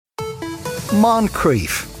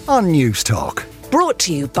Moncrief on News Talk. Brought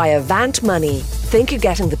to you by Avant Money. Think you're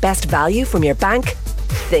getting the best value from your bank?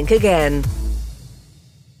 Think again.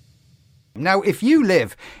 Now, if you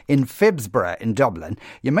live in Phibsborough in Dublin,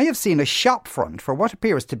 you may have seen a shop front for what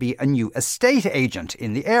appears to be a new estate agent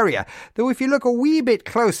in the area. Though if you look a wee bit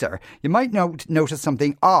closer, you might notice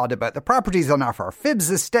something odd about the properties on offer. Phibs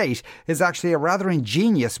Estate is actually a rather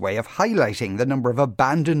ingenious way of highlighting the number of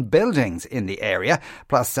abandoned buildings in the area.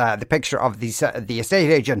 Plus, the picture of the estate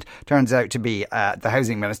agent turns out to be the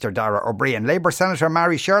Housing Minister, Darragh O'Brien. Labour Senator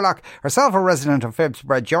Mary Sherlock, herself a resident of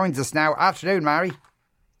Phibsborough, joins us now. Afternoon, Mary.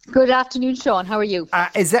 Good afternoon, Sean. How are you?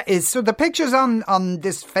 So the pictures on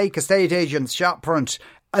this fake estate agent's shop front,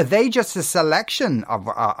 are they just a selection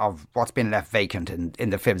of what's been left vacant in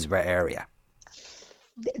the Phibsborough area?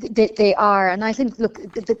 They are, and I think, look,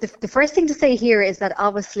 the first thing to say here is that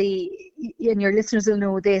obviously, and your listeners will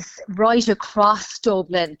know this, right across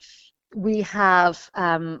Dublin, we have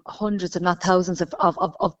hundreds, if not thousands,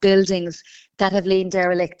 of buildings that have lain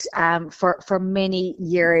derelict for many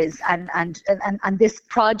years, and this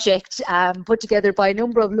project put together by a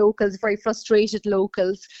number of locals, very frustrated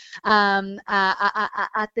locals,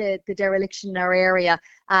 at the dereliction in our area,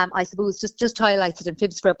 I suppose just highlighted in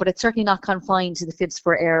Phibsborough, but it's certainly not confined to the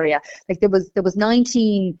Phibsborough area. Like there was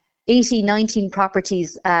 19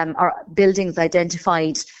 properties or buildings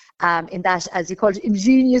identified in that, as you call it,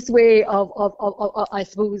 ingenious way of I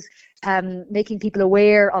suppose, making people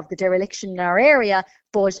aware of the dereliction in our area.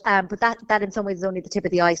 But that in some ways is only the tip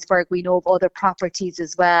of the iceberg. We know of other properties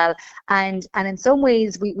as well, and in some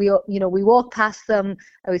ways we walk past them,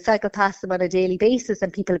 we cycle past them on a daily basis,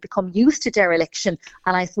 and people have become used to dereliction.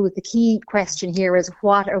 And I suppose the key question here is,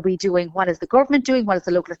 what are we doing? What is the government doing? What is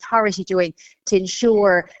the local authority doing to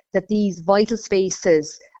ensure that these vital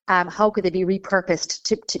spaces, how could they be repurposed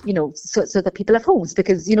to so that people have homes?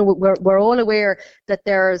 Because we're all aware that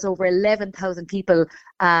there's over 11,000 people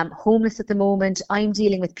homeless at the moment. I'm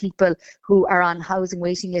dealing with people who are on housing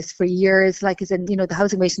waiting lists for years. Like, as in, the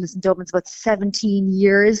housing waiting list in Dublin is about 17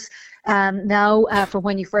 years now from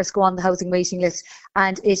when you first go on the housing waiting list,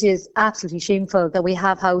 and it is absolutely shameful that we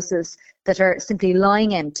have houses that are simply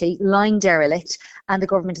lying empty, lying derelict, and the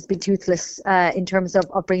government has been toothless in terms of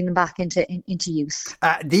bringing them back into use.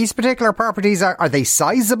 These particular properties, are they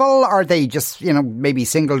sizable? Are they just, maybe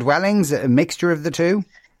single dwellings, a mixture of the two?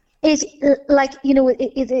 It's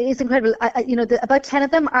incredible. About 10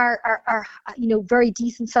 of them are very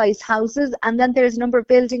decent sized houses, and then there's a number of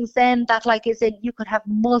buildings then that, like I said, you could have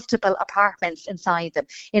multiple apartments inside them.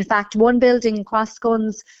 In fact, one building in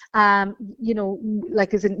Crossguns,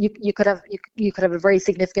 you could have a very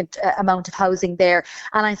significant amount of housing there.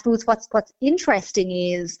 And I suppose what's interesting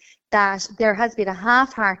is that there has been a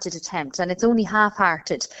half-hearted attempt, and it's only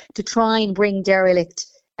half-hearted, to try and bring derelict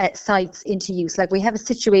sites into use. Like, we have a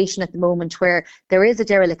situation at the moment where there is a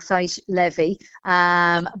derelict site levy,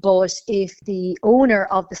 but if the owner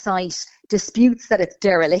of the site disputes that it's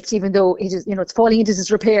derelict, even though it is, it's falling into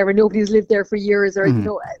disrepair and nobody's lived there for years, or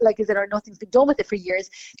or nothing's been done with it for years,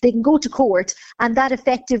 they can go to court, and that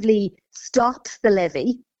effectively stops the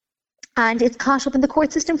levy. And it's caught up in the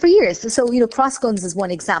court system for years. So, Crossguns is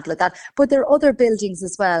one example of that. But there are other buildings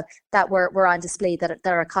as well that were on display that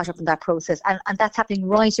are caught up in that process. And that's happening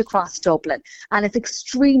right across Dublin. And it's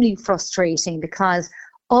extremely frustrating because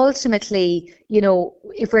ultimately,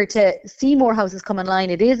 if we're to see more houses come online,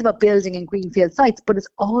 it is about building in greenfield sites, but it's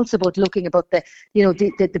also about looking about the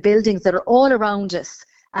buildings that are all around us,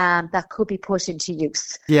 that could be put into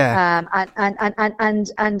use. Yeah.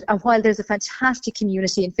 And while there's a fantastic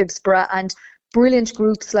community in Phibsborough and brilliant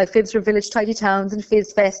groups like Phibsborough Village Tidy Towns and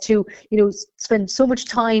FizFest who, spend so much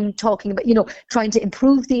time talking about, trying to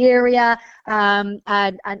improve the area, and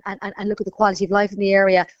look at the quality of life in the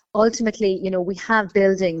area. Ultimately, we have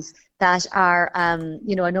buildings that are, a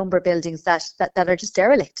number of buildings that are just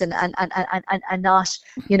derelict and not,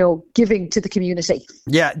 giving to the community.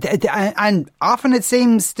 Yeah, and often it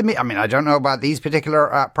seems to me, I don't know about these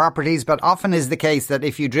particular properties, but often is the case that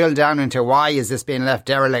if you drill down into why is this being left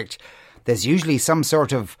derelict, there's usually some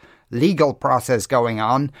sort of legal process going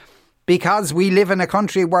on, because we live in a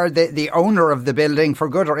country where the owner of the building, for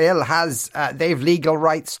good or ill, they've legal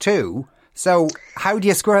rights too. So how do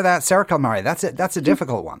you square that circle, Mary? That's a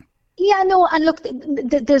difficult one. Yeah, no, and look,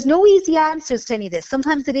 there's no easy answers to any of this.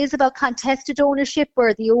 Sometimes it is about contested ownership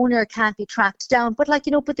where the owner can't be tracked down. But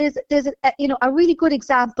but there's a really good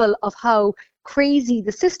example of how crazy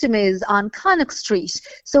the system is on Connacht Street.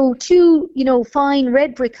 So two, fine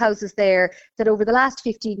red brick houses there that over the last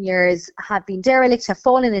 15 years have been derelict, have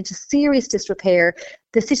fallen into serious disrepair.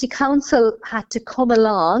 The city council had to come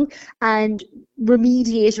along and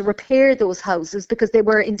remediate or repair those houses because they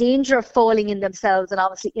were in danger of falling in themselves and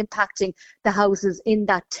obviously impacting the houses in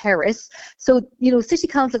that terrace. So, city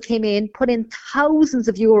council came in, put in thousands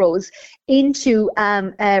of euros into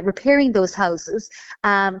repairing those houses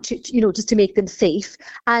just to make them safe.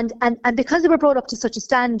 And because they were brought up to such a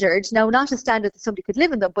standard, now not a standard that somebody could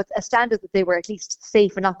live in them, but a standard that they were at least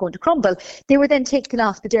safe and not going to crumble, they were then taken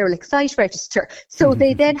off the derelict site register. So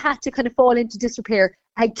they then had to kind of fall into disrepair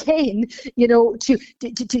again,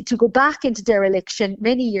 to go back into dereliction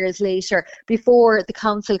many years later before the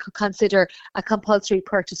council could consider a compulsory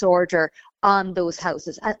purchase order on those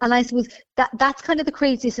houses. And I suppose that's kind of the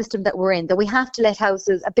crazy system that we're in, that we have to let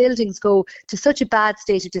buildings go to such a bad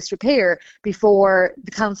state of disrepair before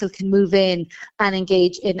the council can move in and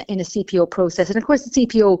engage in a CPO process. And of course the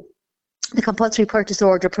CPO, the compulsory purchase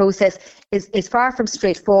order process, is far from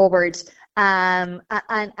straightforward. And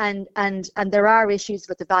there are issues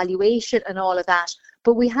with the valuation and all of that.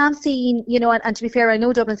 But we have seen, and to be fair, I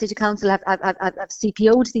know Dublin City Council have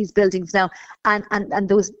CPO'd these buildings now, and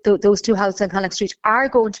those two houses on Connacht Street are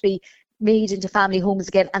going to be made into family homes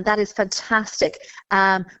again, and that is fantastic.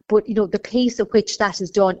 But the pace at which that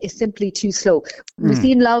is done is simply too slow. We've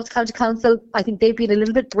seen Louth County Council, I think they've been a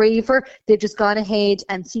little bit braver. They've just gone ahead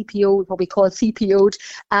and CPO'd, what we call CPO'd,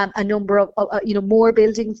 a number of more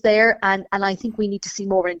buildings there, and I think we need to see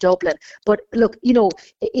more in Dublin. But look,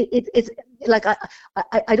 it's like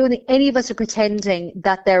I don't think any of us are pretending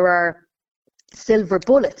that there are silver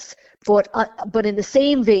bullets. But in the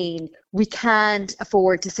same vein, we can't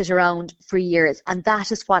afford to sit around for years, and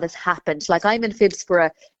that is what has happened. Like, I'm in Phibsborough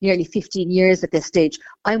nearly 15 years at this stage.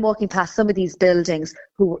 I'm walking past some of these buildings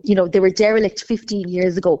who, they were derelict 15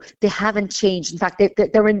 years ago. They haven't changed. In fact,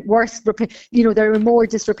 they're in worse repair. They're in more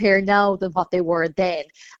disrepair now than what they were then,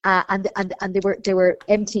 and they were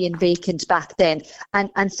empty and vacant back then.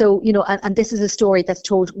 And so and this is a story that's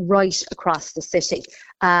told right across the city.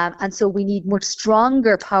 And so we need much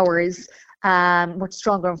stronger powers, much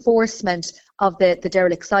stronger enforcement of the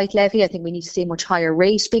derelict site levy. I think we need to see a much higher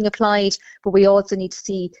rate being applied, but we also need to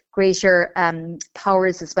see greater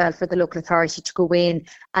powers as well for the local authority to go in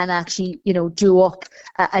and actually, do up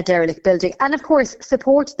a derelict building, and of course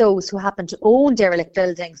support those who happen to own derelict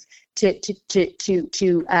buildings to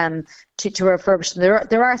refurbish them.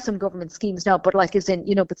 There are some government schemes now, but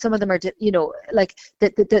but some of them are,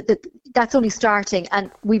 that's only starting,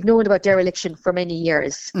 and we've known about dereliction for many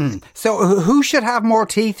years. So who should have more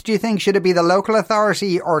teeth, do you think? Should it be the local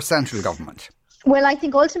authority or central government? Well, I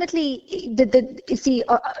think ultimately,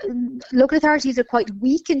 local authorities are quite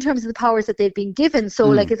weak in terms of the powers that they've been given.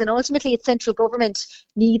 So, ultimately, it's central government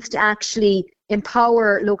needs to actually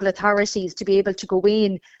empower local authorities to be able to go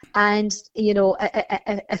in and,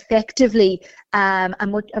 effectively and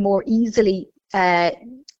more easily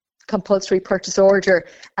compulsory purchase order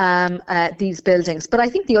these buildings. But I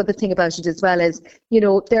think the other thing about it as well is,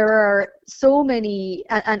 there are so many,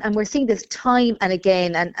 and we're seeing this time and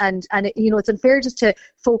again, and it's unfair just to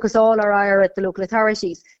focus all our ire at the local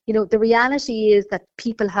authorities. The reality is that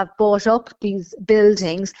people have bought up these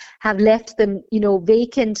buildings, have left them,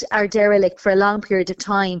 vacant or derelict for a long period of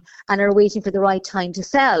time, and are waiting for the right time to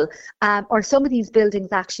sell. Or some of these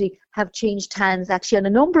buildings actually have changed hands actually on a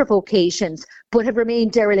number of occasions, but have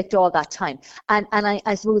remained derelict all that time. And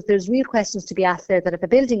I suppose there's real questions to be asked there, that if a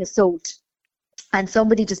building is sold and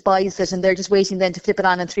somebody just buys it and they're just waiting then to flip it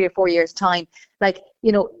on in 3 or 4 years' time,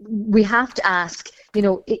 we have to ask,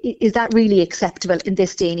 is that really acceptable in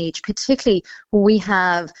this day and age, particularly when we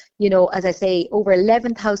have, as I say, over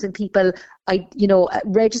 11,000 people,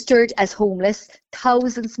 registered as homeless,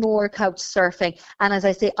 thousands more couch surfing. And as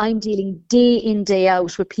I say, I'm dealing day in, day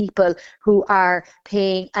out with people who are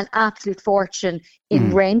paying an absolute fortune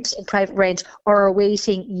in rent, in private rent, or are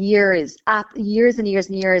waiting years and years and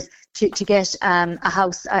years to get a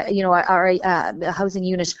house, or a housing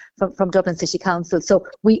unit from Dublin City Council. So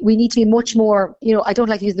we need to be much more, I don't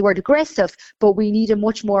like to use the word aggressive, but we need a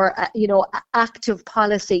much more, active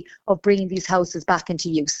policy of bringing these houses back into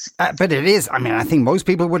use. But it is, I think most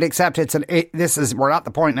people would accept we're at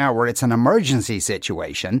the point now where it's an emergency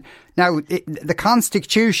situation. Now, the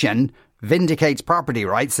Constitution vindicates property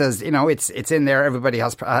rights, says, it's in there, everybody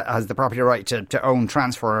has the property right to own,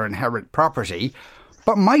 transfer or inherit property.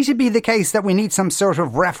 But might it be the case that we need some sort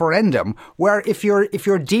of referendum where if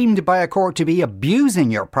you're deemed by a court to be abusing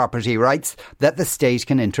your property rights, that the state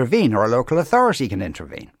can intervene or a local authority can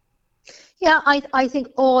intervene? Yeah, I think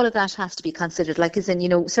all of that has to be considered. Like, as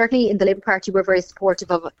in, certainly in the Labour Party, we're very supportive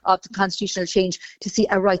of the constitutional change to see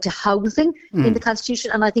a right to housing in the Constitution.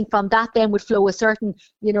 And I think from that then would flow a certain,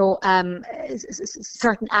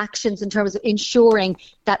 certain actions in terms of ensuring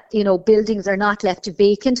that, buildings are not left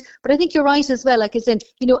vacant. But I think you're right as well. Like, as in,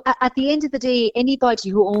 at the end of the day, anybody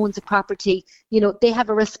who owns a property, they have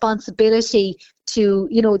a responsibility to,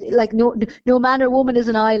 no man or woman is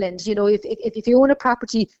an island. If you own a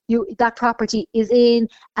property, that property is in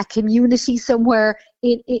a community somewhere.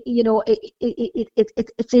 It's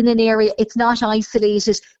in an area. It's not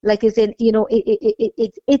isolated. Like, as in,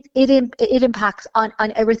 it impacts on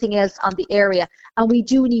everything else on the area, and we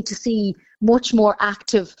do need to see much more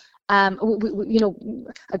active,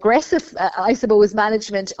 aggressive, I suppose,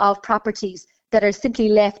 management of properties that are simply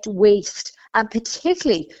left waste. And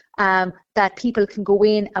particularly that people can go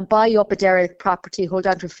in and buy up a derelict property, hold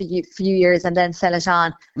on for a few years and then sell it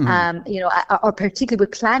on, or particularly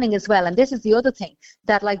with planning as well. And this is the other thing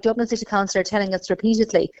that, like, Dublin City Council are telling us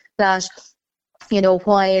repeatedly, that,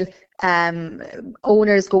 while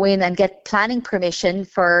owners go in and get planning permission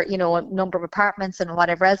for, a number of apartments and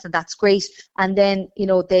whatever else, and that's great. And then,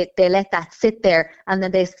 they let that sit there, and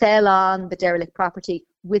then they sell on the derelict property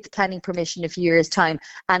with planning permission in a few years' time.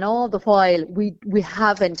 And all the while, we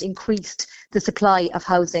haven't increased the supply of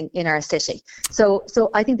housing in our city. So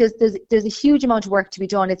I think there's a huge amount of work to be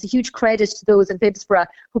done. It's a huge credit to those in Phibsborough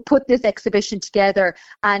who put this exhibition together.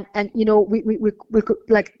 And we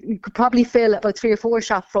could probably fill about 3 or 4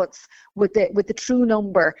 shop fronts with the true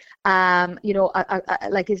number,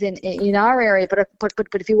 like is in our area. But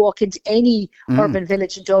if you walk into any urban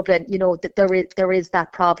village in Dublin, that there is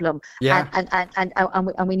that problem. Yeah.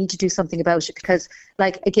 And we need to do something about it, because,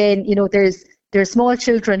 like, again, there's small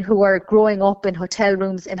children who are growing up in hotel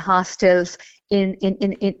rooms, in hostels, in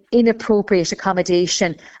inappropriate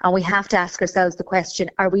accommodation, and we have to ask ourselves the question: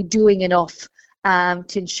 are we doing enough to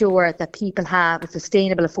ensure that people have a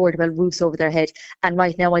sustainable, affordable roofs over their head? And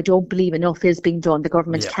right now, I don't believe enough is being done. The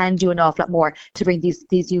government can do an awful lot more to bring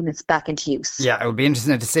these units back into use. Yeah, it would be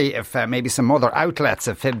interesting to see if maybe some other outlets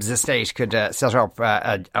of Phibbs Estate could set up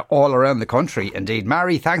all around the country. Indeed.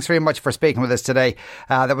 Mary, thanks very much for speaking with us today.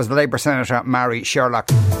 That was the Labour Senator, Mary Sherlock.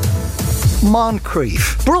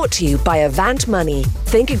 Moncrief. Brought to you by Avant Money.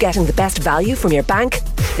 Think you're getting the best value from your bank?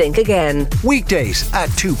 Think again. Weekdays at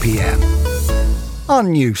 2 p.m.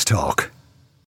 on News Talk.